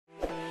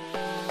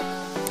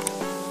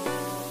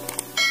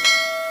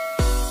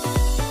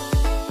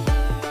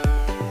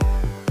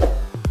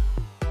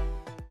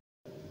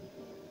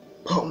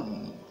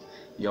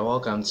You're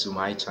welcome to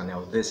my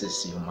channel. This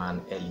is your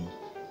man Ellie,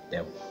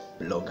 the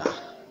blogger.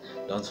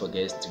 Don't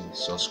forget to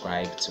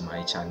subscribe to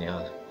my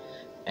channel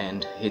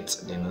and hit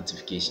the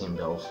notification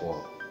bell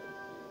for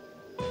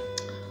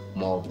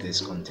more of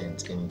this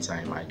content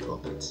anytime I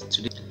drop it.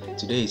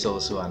 Today is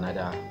also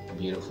another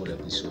beautiful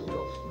episode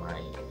of my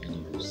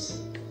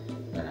videos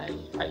that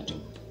I do.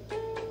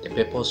 The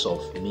purpose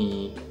of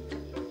me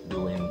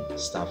doing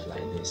stuff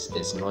like this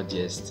is not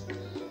just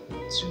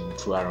to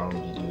throw around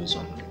videos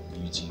on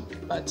YouTube,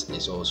 but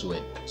it's also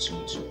a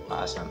tool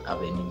as an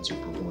avenue to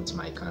promote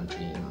my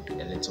country in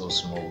a little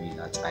small way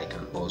that I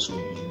can also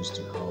use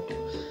to help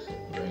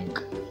bring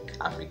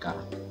Africa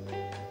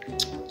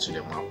to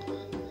the map.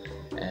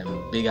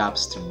 Big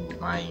ups to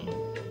my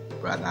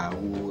brother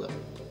who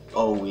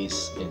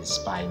always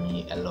inspire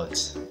me a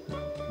lot,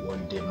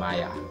 Wode.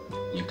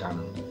 You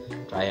can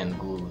try and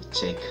go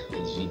check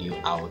his video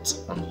out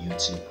on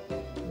YouTube,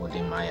 Wode.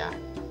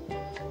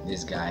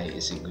 This guy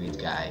is a great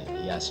guy.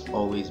 He has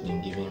always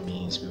been giving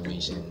me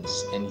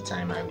inspirations.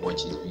 Anytime I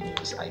watch his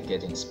videos, I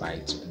get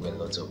inspired to do a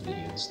lot of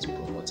videos to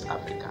promote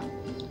Africa.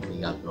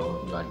 Big up,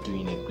 bro. You are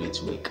doing a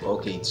great work.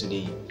 Okay,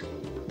 today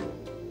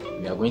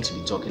we are going to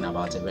be talking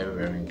about a very,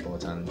 very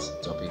important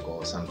topic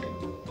or something.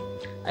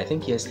 I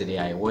think yesterday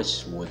I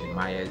watched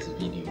Wode's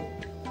video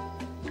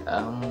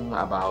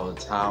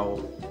about how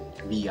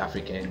we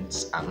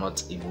Africans are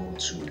not able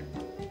to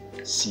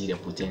see the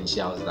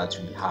potentials that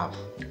we have.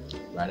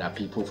 Rather,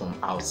 people from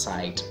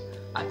outside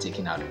are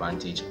taking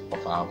advantage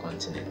of our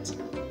continent.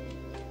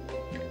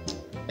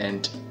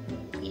 And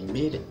he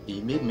made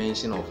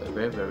mention of a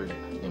very, very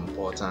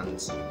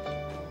important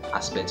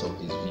aspect of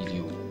his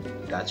video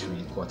that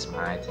really caught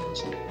my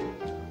attention,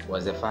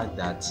 was the fact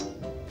that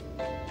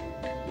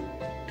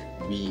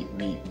we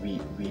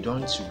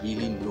don't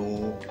really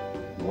know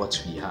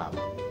what we have,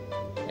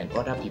 and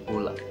other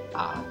people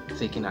are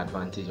taking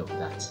advantage of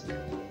that.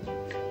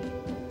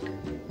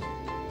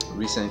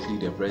 Recently,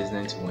 the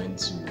president went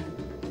to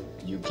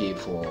UK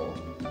for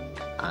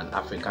an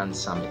African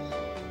summit.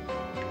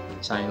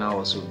 China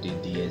also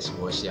did this,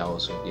 Russia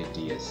also did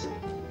this.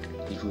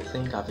 If you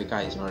think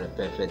Africa is not a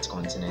perfect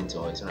continent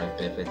or it's not a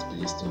perfect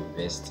place to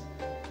invest,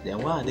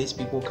 then why are these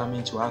people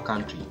coming to our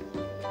country?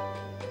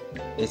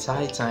 It's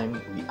high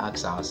time we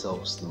ask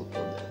ourselves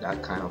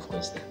that kind of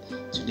question.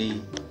 Today,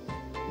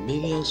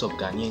 millions of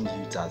Ghanaian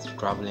youths are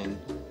traveling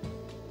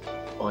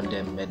on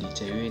the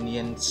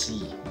Mediterranean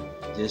Sea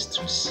just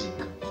to seek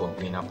for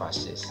greener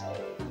pastures.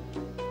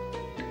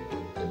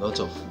 A lot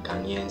of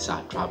Ghanaians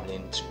are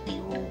traveling to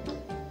Europe,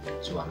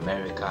 to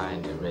America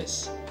and the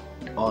rest,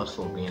 all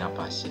for greener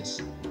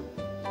pastures.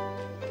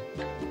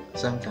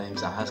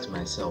 Sometimes I ask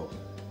myself,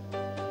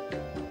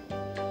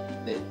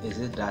 is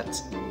it that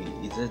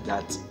we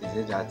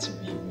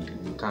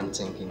can't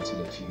think into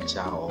the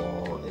future,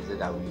 or is it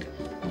that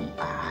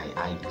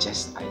I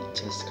just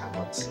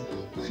cannot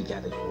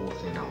figure the whole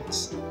thing out?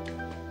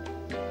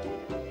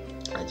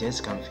 I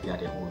just can't figure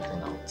the whole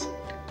thing out.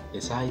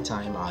 It's high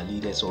time our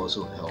leaders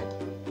also help.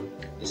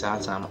 It's high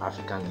time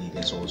African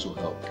leaders also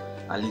help.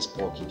 At least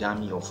Paul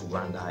Kagame of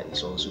Rwanda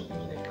is also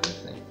doing a great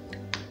thing.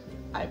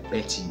 I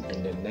bet you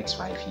in the next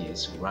 5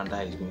 years,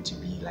 Rwanda is going to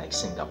be like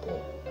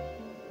Singapore.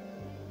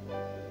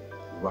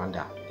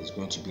 Rwanda is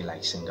going to be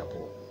like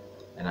Singapore.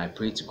 And I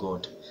pray to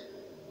God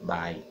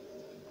by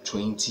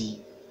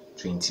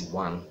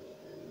 2021,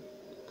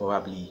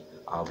 probably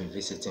I'll be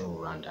visiting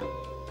Rwanda.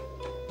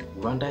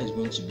 Rwanda is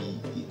going to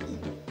be,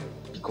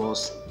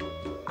 because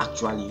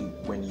actually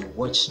when you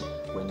watch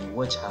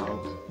how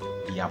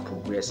they are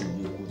progressing,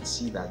 you could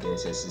see that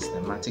there's a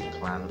systematic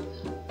plan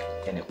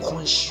and a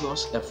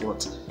conscious effort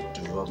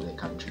to develop the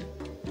country.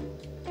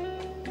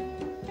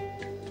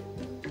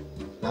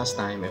 Last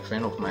time a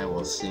friend of mine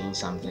was saying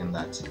something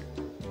that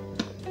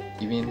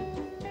even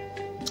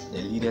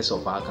the leaders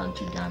of our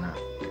country, Ghana,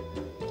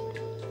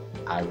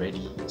 are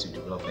ready to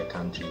develop the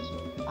country.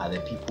 Are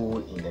the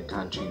people in the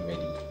country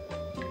ready?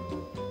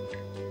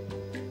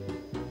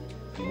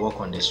 You walk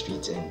on the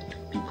streets and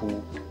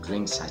people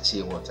drink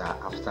sachet water.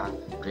 After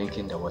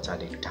drinking the water,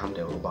 they dump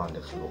the rubber on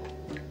the floor.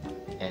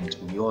 And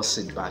we all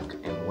sit back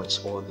and watch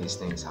all these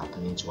things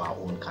happening to our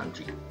own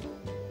country.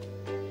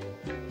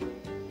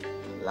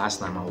 Last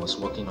time I was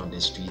walking on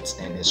the streets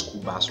and a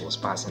school bus was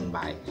passing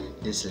by.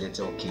 This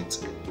little kid,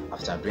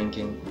 after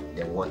drinking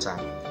the water,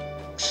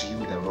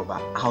 threw the rubber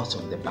out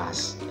of the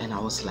bus. And I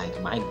was like,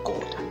 my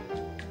God,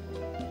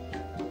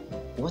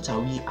 what are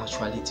we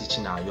actually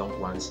teaching our young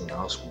ones in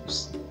our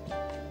schools?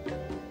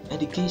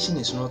 Education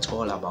is not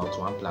all about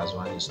 1 +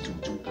 1 is 2,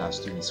 2 +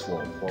 2 is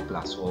 4, 4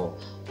 + 4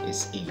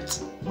 is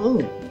 8.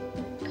 No,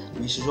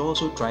 we should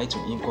also try to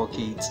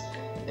inculcate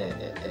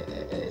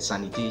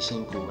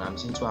sanitation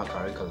programs into our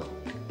curriculum,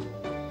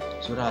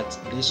 so that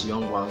these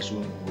young ones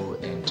won't go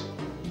and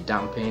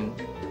dumping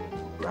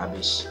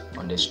rubbish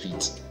on the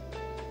streets.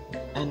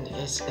 And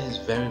it's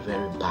very,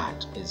 very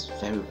bad. It's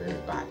very,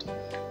 very bad.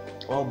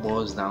 It all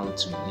boils down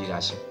to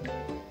leadership.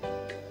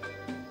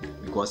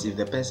 Because if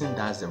the person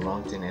does the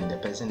wrong thing and the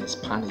person is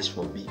punished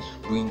for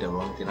doing the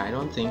wrong thing, I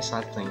don't think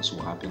such things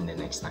will happen the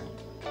next time.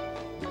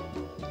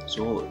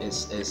 So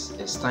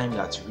it's time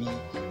that we,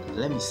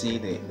 let me say,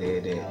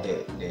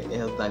 the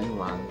elderly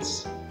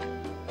ones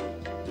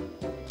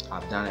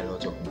have done a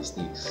lot of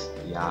mistakes.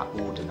 They are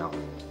old now.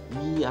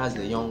 We as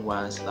the young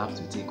ones have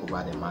to take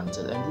over the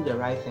mantle and do the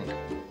right thing.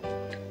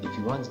 If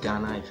you want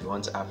Ghana, if you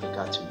want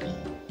Africa to be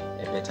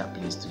a better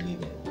place to live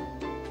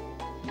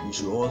in, you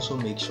should also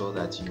make sure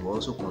that you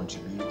also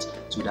contribute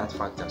to that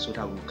factor so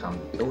that we can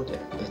build a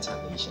better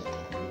nation.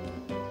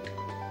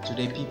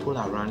 Today people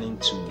are running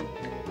to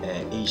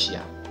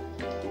Asia.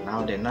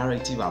 Now the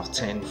narrative have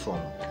turned from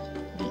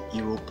the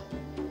Europe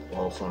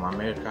or from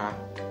America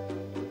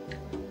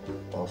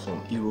or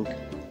from Europe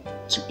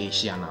to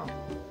Asia now.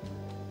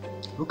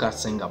 Look at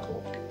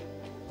Singapore,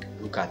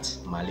 look at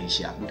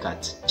Malaysia, look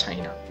at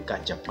China, look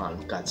at Japan,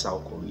 look at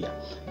South Korea.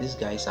 These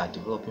guys are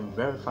developing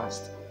very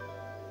fast,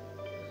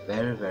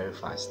 very, very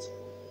fast.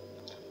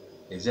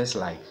 It's just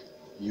like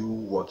you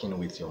working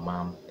with your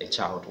mom, a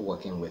child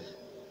working with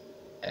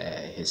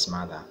his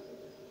mother,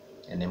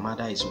 and the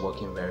mother is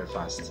working very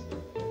fast,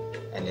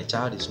 and the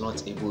child is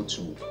not able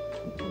to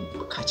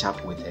catch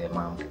up with her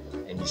mom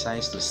and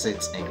decides to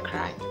sit and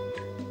cry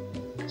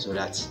so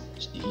that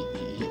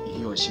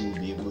he or she will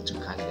be able to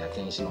catch the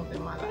attention of the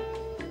mother.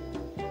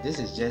 This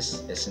is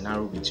just a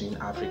scenario between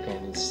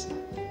Africans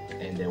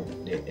and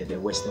the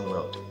Western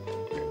world.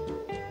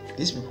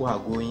 These people are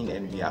going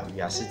and we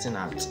are sitting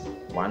at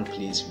one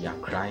place, we are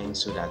crying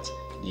so that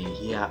they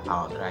hear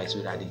our cry,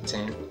 so that they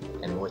turn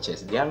and watch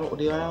us. They are not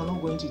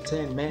going to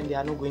turn, man. They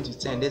are not going to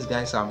turn. These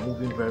guys are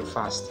moving very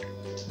fast.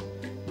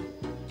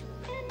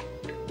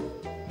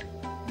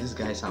 These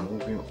guys are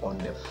moving on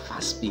the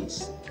fast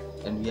pace,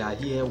 and we are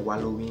here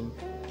wallowing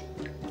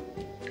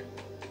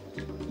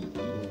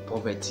in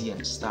poverty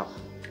and stuff.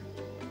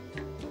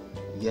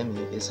 You hear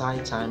me? It's high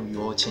time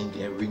you all change,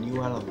 a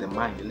renewal of the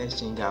mind. Let's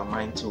change our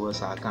mind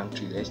towards our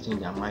country. Let's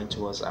change our mind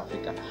towards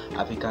Africa.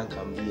 Africa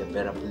can be a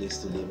better place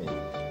to live in.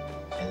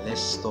 And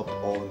let's stop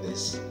all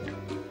this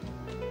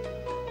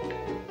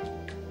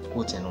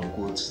quote and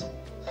unquote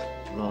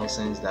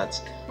nonsense that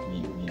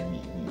we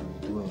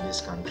do in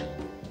this country.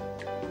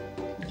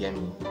 You get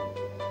me?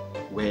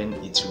 When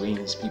it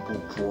rains, people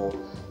pour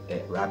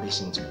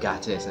rubbish into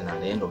gutters, and at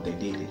the end of the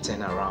day they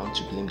turn around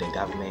to blame the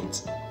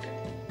government.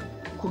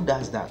 Who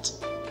does that?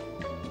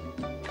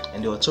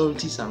 And the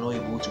authorities are not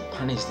able to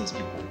punish these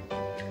people.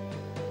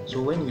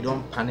 So when we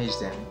don't punish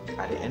them,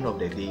 at the end of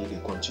the day they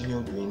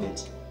continue doing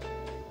it,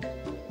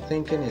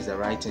 thinking is the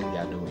right thing we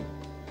are doing.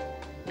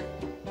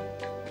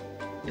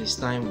 It's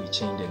time we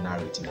change the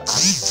narrative.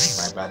 As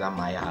my brother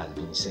Maya has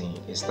been saying,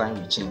 it's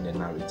time we change the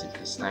narrative.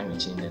 It's time we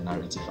change the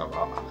narrative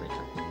about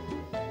Africa.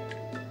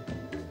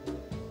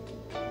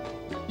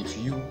 If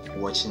you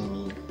watching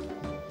me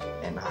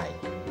and I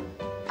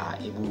are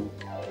able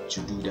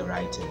to do the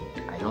right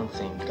thing, I don't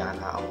think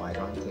Ghana or I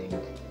don't think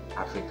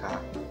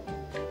Africa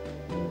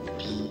will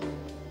be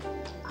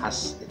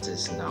as it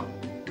is now.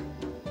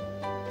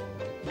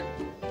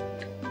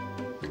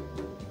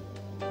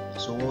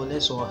 So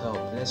let's all help.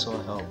 Let's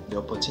all help. The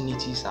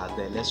opportunities are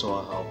there. Let's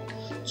all help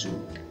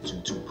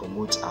to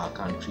promote our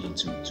country,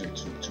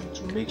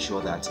 to make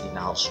sure that in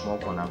our small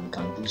corner we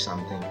can do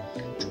something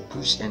to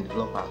push and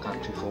develop our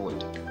country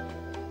forward.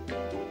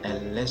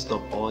 And let's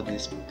stop all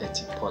this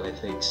petty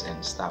politics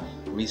and stuff.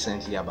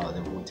 Recently about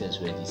the voters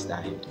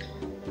register,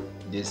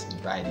 this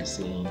divide is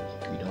saying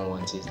we don't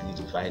want it, this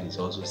divide is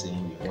also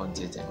saying we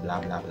want it, and blah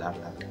blah blah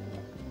blah.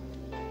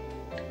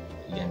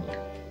 You get me?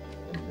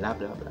 And blah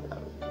blah blah blah.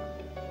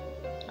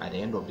 At the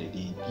end of the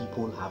day,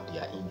 people have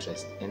their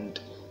interest, and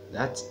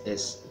that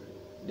is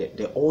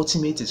the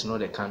ultimate is not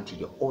the country.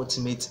 The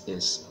ultimate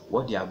is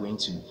what they are going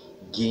to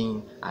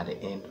gain at the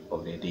end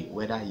of the day,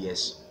 whether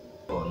yes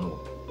or no.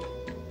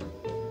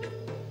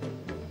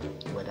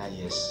 Whether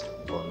yes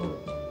or no.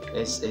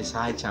 It's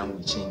high time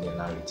we change the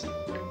narrative.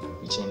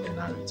 We change the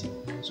narrative.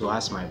 So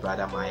as my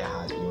brother Maya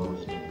has been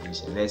always been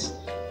preaching, let's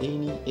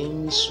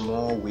any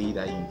small way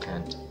that you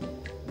can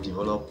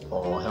develop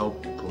or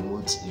help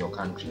promote your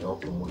country or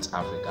promote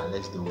Africa,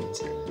 let's do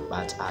it.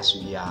 But as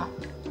we are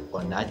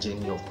on that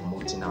journey of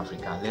promoting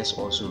Africa, let's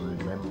also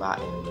remember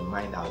and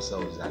remind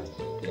ourselves that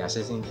there are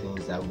certain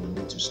things that we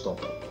need to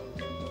stop.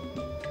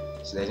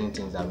 Certain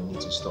things that we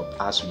need to stop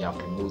as we are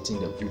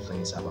promoting the good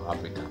things about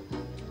Africa.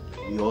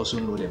 We also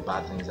know the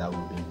bad things that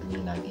we've been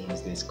doing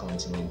against this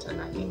continent and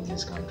against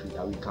this country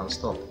that we can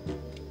stop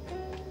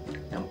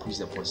and push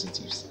the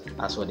positives.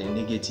 As for the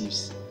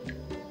negatives,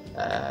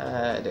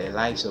 the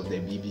likes of the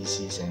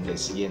BBCs and the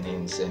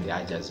CNNs and the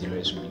Al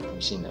Jazeera's will be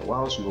pushing them,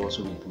 whilst we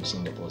also be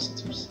pushing the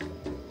positives.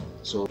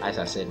 So as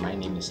I said, my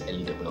name is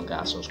Eli the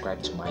Blogger.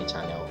 Subscribe to my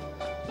channel.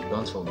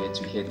 Don't forget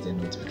to hit the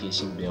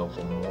notification bell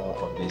for more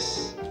of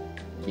these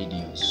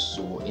videos,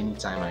 so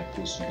anytime I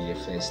post, you'll be the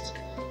first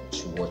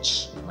to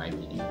watch my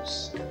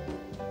videos.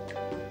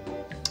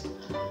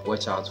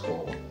 Watch out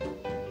for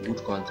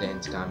good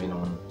content coming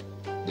on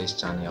this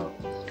channel,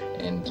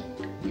 and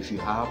if you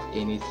have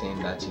anything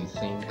that you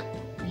think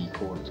we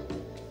could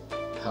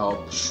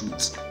help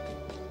shoot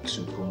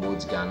to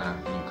promote Ghana,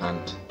 you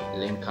can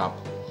link up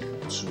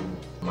to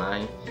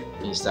my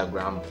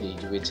Instagram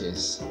page, which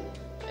is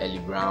Ellie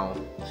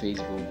Brown,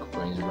 Facebook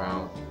Prince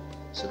Brown,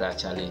 so that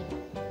Charlie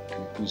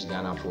we push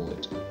Ghana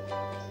forward.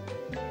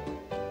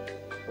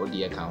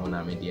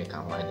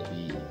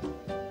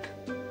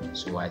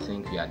 So I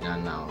think we are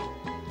done now,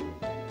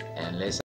 and let's